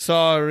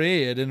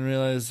 Sorry, I didn't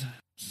realize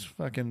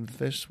fucking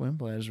fish swim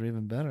bladders are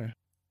even better.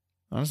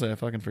 Honestly, I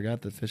fucking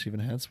forgot that fish even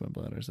had swim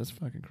bladders. That's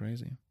fucking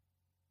crazy.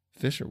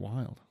 Fish are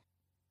wild.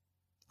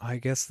 I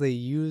guess they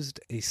used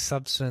a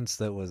substance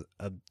that was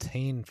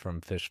obtained from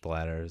fish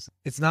bladders.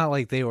 It's not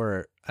like they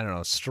were, I don't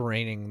know,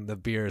 straining the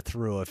beer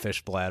through a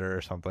fish bladder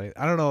or something.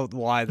 I don't know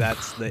why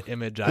that's the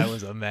image I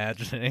was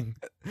imagining.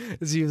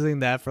 Is using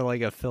that for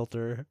like a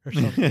filter or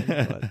something.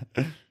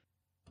 But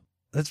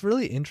that's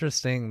really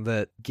interesting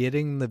that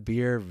getting the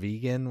beer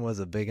vegan was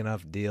a big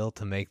enough deal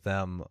to make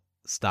them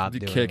stop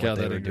doing what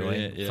they were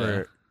doing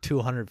for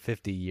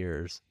 250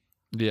 years.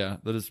 Yeah,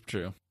 that is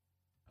true.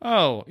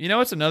 Oh, you know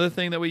what's another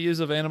thing that we use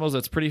of animals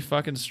that's pretty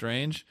fucking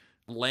strange?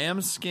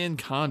 Lambskin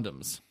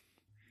condoms.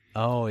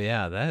 Oh,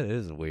 yeah, that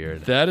is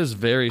weird. That is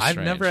very strange.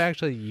 I've never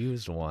actually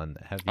used one.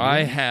 Have you?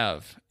 I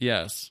have,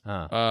 yes.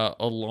 Huh.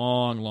 A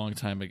long, long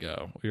time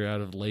ago. We were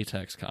out of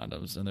latex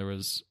condoms, and there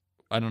was,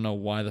 I don't know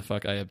why the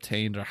fuck I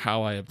obtained or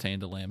how I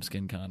obtained a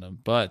lambskin condom,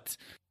 but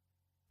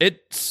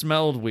it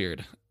smelled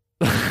weird.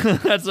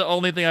 That's the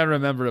only thing I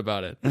remember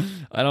about it.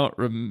 I don't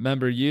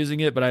remember using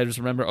it, but I just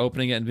remember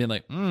opening it and being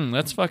like,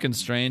 that's fucking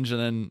strange. And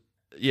then,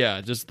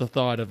 yeah, just the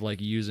thought of like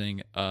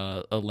using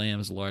a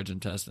lamb's large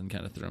intestine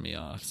kind of threw me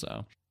off.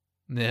 So,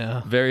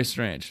 Yeah. very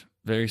strange.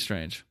 Very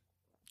strange.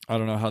 I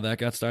don't know how that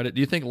got started.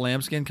 Do you think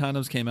lambskin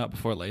condoms came out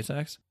before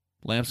latex?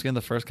 Lambskin,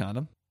 the first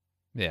condom?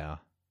 Yeah.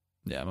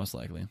 Yeah, most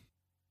likely.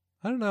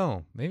 I don't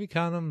know. Maybe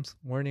condoms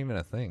weren't even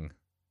a thing.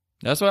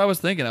 That's what I was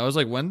thinking. I was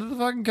like, when did the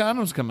fucking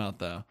condoms come out,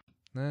 though?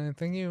 I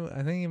think you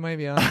might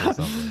be onto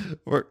something.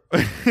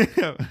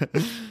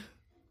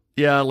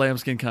 Yeah,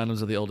 lambskin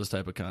condoms are the oldest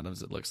type of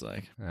condoms, it looks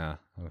like. Yeah,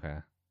 okay.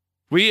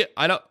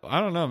 I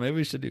don't know. Maybe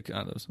we should do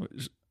condoms.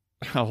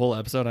 A whole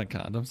episode on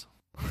condoms.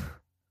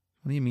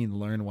 What do you mean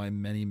learn why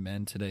many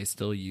men today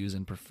still use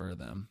and prefer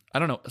them? I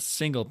don't know a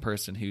single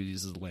person who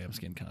uses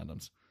lambskin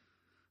condoms.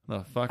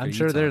 The fuck I'm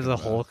sure there's a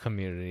whole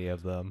community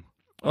of them.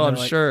 Oh, I'm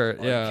sure.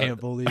 Yeah. I can't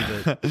believe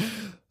it.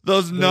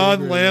 Those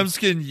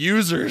non-lambskin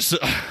users.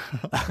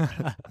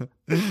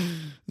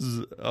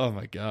 Oh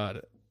my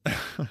god.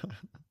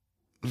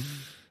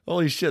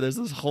 Holy shit, there's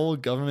this whole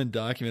government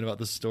document about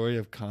the story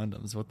of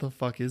condoms. What the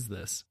fuck is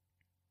this?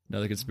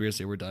 Another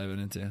conspiracy we're diving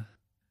into.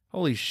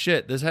 Holy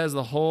shit, this has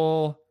the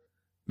whole...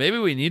 Maybe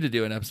we need to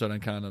do an episode on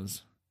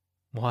condoms.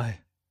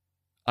 Why?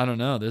 I don't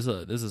know. There's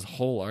this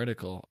whole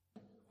article.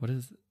 What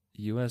is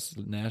U.S.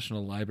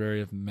 National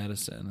Library of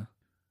Medicine?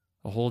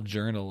 A whole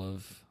journal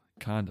of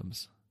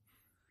condoms.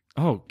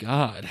 Oh,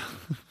 God.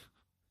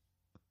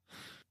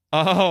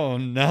 Oh,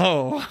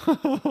 no.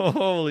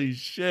 Holy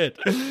shit.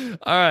 All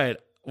right.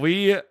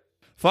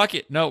 Fuck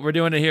it. No, we're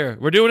doing it here.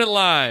 We're doing it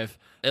live.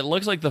 It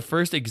looks like the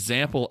first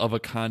example of a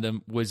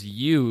condom was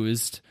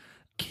used.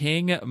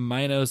 King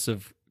Minos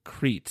of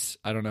Crete.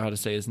 I don't know how to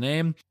say his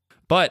name.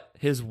 But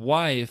his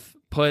wife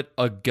put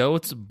a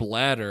goat's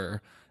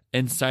bladder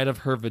inside of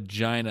her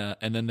vagina,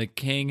 and then the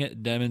king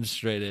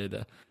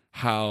demonstrated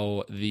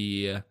how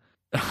the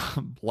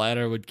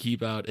bladder would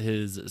keep out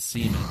his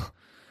semen.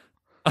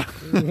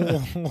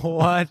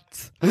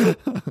 What?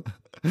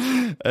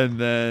 And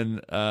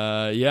then,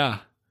 yeah.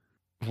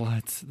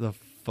 What the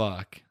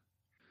fuck?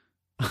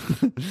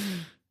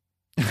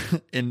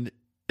 In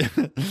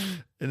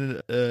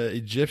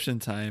Egyptian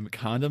time,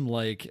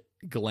 condom-like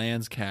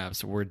glands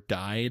caps were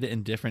dyed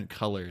in different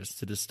colors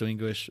to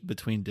distinguish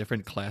between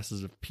different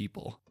classes of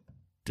people.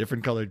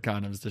 Different colored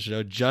condoms to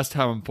show just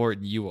how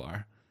important you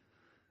are.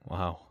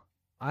 Wow.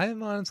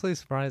 I'm honestly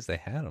surprised they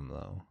had them,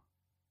 though.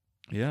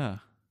 Yeah.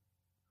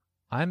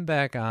 I'm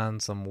back on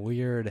some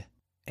weird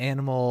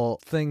animal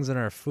things in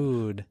our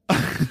food.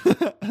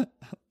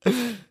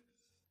 And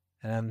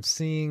I'm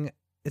seeing,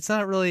 it's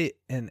not really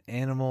an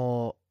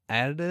animal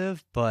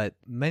additive, but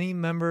many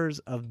members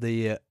of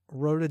the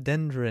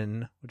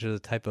rhododendron, which is a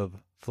type of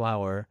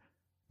flower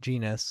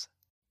genus,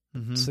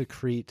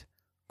 secrete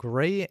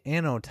gray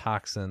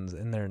anotoxins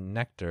in their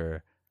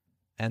nectar.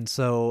 And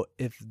so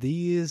if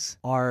these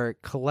are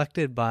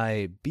collected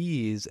by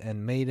bees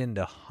and made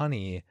into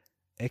honey,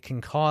 it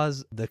can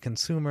cause the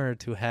consumer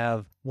to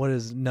have what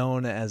is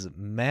known as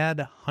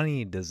mad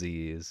honey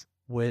disease,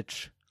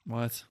 which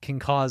can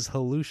cause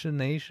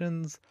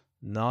hallucinations,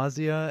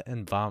 nausea,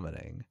 and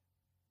vomiting.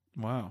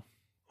 Wow.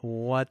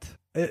 What?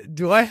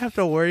 Do I have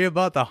to worry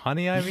about the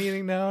honey I'm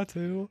eating now,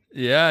 too?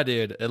 Yeah,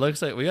 dude. It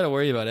looks like we got to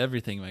worry about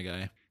everything, my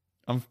guy.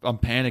 I'm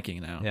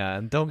panicking now. Yeah,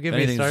 and don't get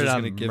me started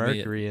on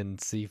mercury and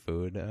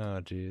seafood.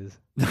 Oh, jeez.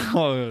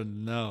 Oh,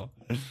 no.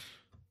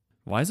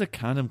 Why is a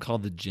condom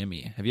called the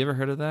Jimmy? Have you ever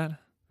heard of that?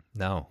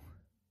 No.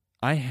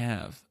 I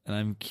have, and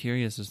I'm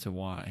curious as to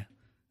why.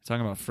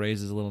 Talking about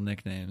phrases, little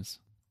nicknames.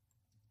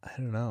 I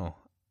don't know.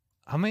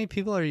 How many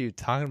people are you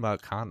talking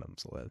about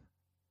condoms with?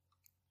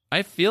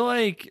 I feel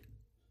like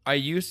I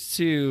used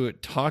to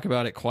talk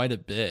about it quite a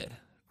bit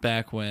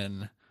back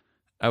when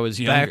I was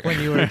younger. Back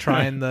when you were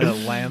trying the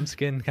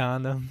lambskin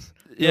condoms?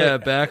 Yeah,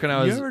 back when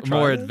I was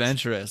more this?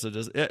 adventurous. So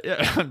just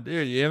yeah,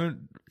 dude, you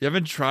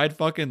haven't tried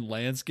fucking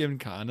lambskin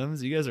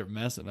condoms? You guys are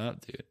messing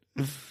up,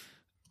 dude.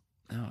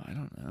 No, I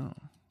don't know.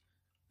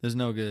 There's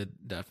no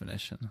good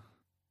definition.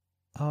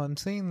 Oh, I'm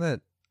saying that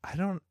I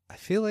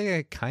feel like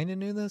I kind of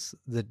knew this.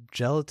 The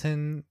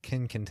gelatin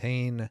can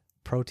contain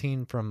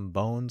protein from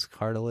bones,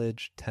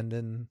 cartilage,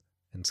 tendon,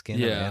 and skin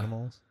of Yeah.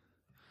 animals.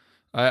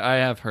 I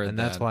have heard And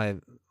that. that's why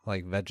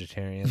like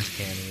vegetarians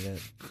can't eat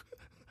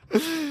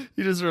it.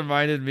 You just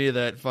reminded me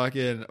that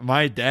fucking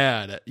my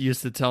dad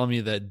used to tell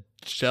me that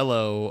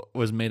Jello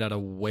was made out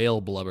of whale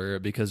blubber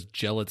because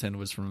gelatin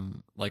was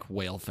from like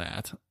whale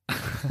fat.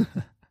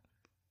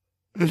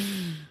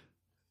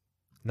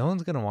 No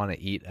one's going to want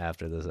to eat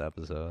after this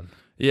episode.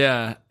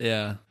 Yeah.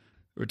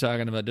 We're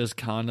talking about just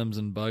condoms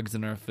and bugs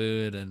in our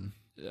food, and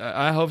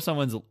I hope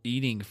someone's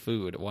eating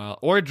food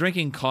or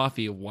drinking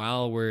coffee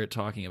while we're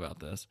talking about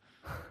this.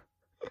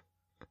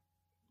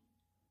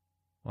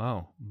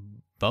 Wow.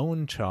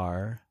 Bone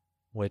char,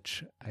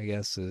 which I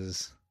guess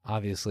is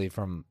obviously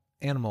from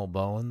animal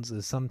bones,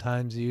 is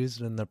sometimes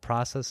used in the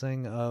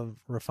processing of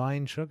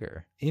refined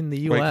sugar in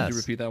the U.S. Wait, could you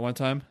repeat that one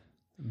time?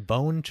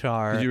 Bone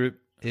char Did you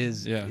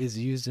is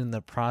used in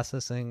the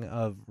processing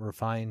of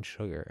refined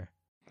sugar.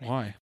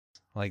 Why?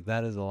 Like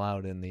that is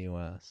allowed in the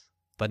U.S.,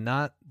 but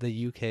not the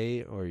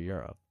U.K. or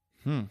Europe.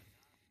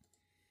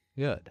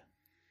 Good.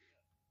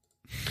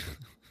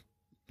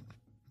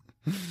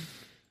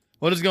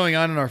 What is going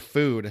on in our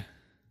food?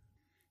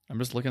 I'm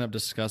just looking up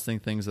disgusting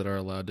things that are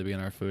allowed to be in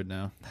our food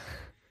now.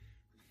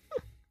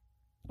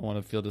 I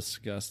want to feel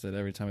disgusted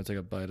every time I take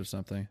a bite of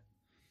something.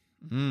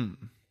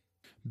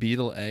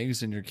 Beetle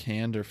eggs in your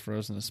canned or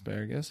frozen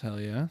asparagus? Hell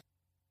yeah.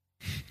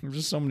 There's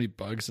just so many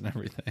bugs and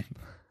everything.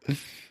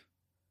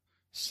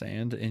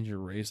 Sand in your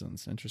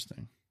raisins.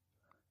 Interesting.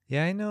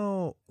 Yeah, I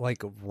know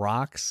like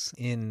rocks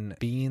in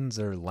beans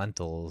or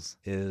lentils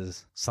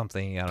is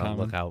something you gotta Common.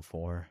 look out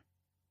for.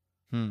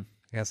 I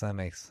guess that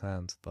makes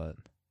sense, but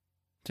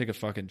Take a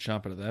fucking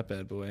chomp out of that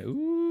bad boy.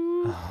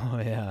 Ooh.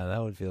 oh yeah,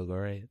 that would feel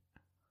great.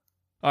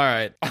 All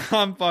right,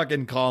 I'm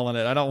fucking calling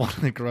it. I don't want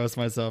to gross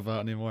myself out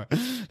anymore.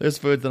 There's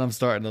foods that I'm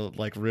starting to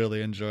like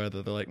really enjoy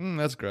that they're like,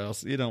 that's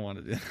gross. You don't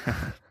want to do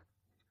that.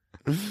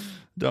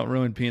 Don't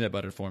ruin peanut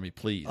butter for me,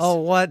 please.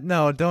 Oh, what?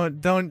 No,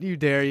 don't you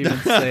dare even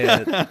say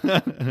it.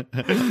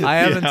 I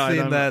haven't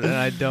seen that, and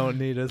I don't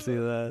need to see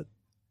that.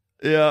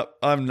 Yeah,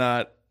 I'm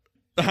not.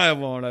 I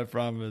won't, I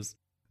promise.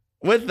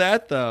 With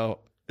that, though,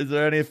 is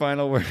there any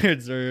final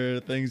words or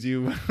things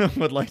you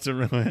would like to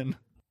ruin?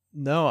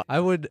 No, I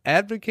would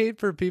advocate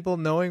for people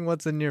knowing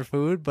what's in your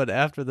food, but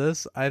after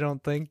this, I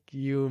don't think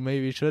you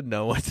maybe should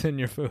know what's in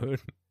your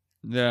food.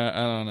 Yeah, I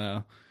don't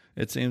know.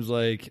 It seems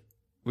like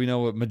we know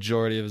what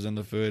majority of is in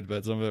the food,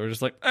 but some of it we're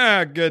just like,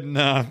 good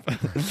enough.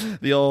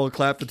 The old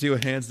clap the two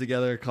hands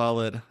together,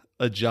 call it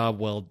a job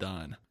well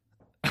done.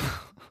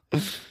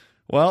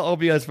 Well,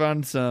 hope you guys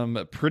found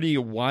some pretty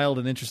wild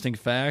and interesting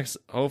facts.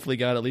 Hopefully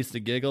got at least a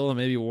giggle,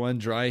 maybe one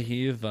dry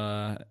heave.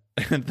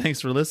 And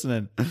thanks for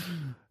listening.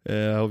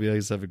 Yeah, I hope you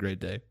guys have a great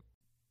day.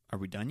 Are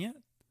we done yet?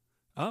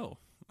 Oh,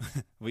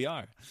 we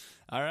are.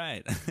 All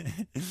right.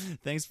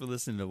 Thanks for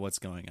listening to What's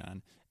Going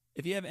On.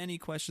 If you have any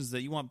questions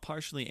that you want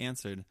partially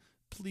answered,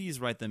 please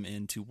write them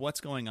in to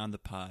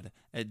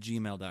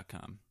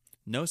what'sgoingonthepod@gmail.com.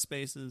 No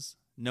spaces,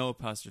 no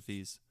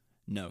apostrophes,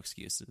 no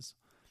excuses.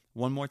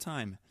 One more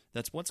time,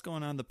 that's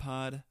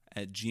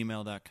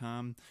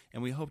what'sgoingonthepod@gmail.com,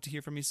 and we hope to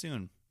hear from you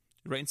soon.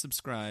 Rate and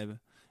subscribe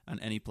on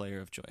any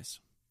player of choice.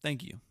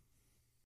 Thank you.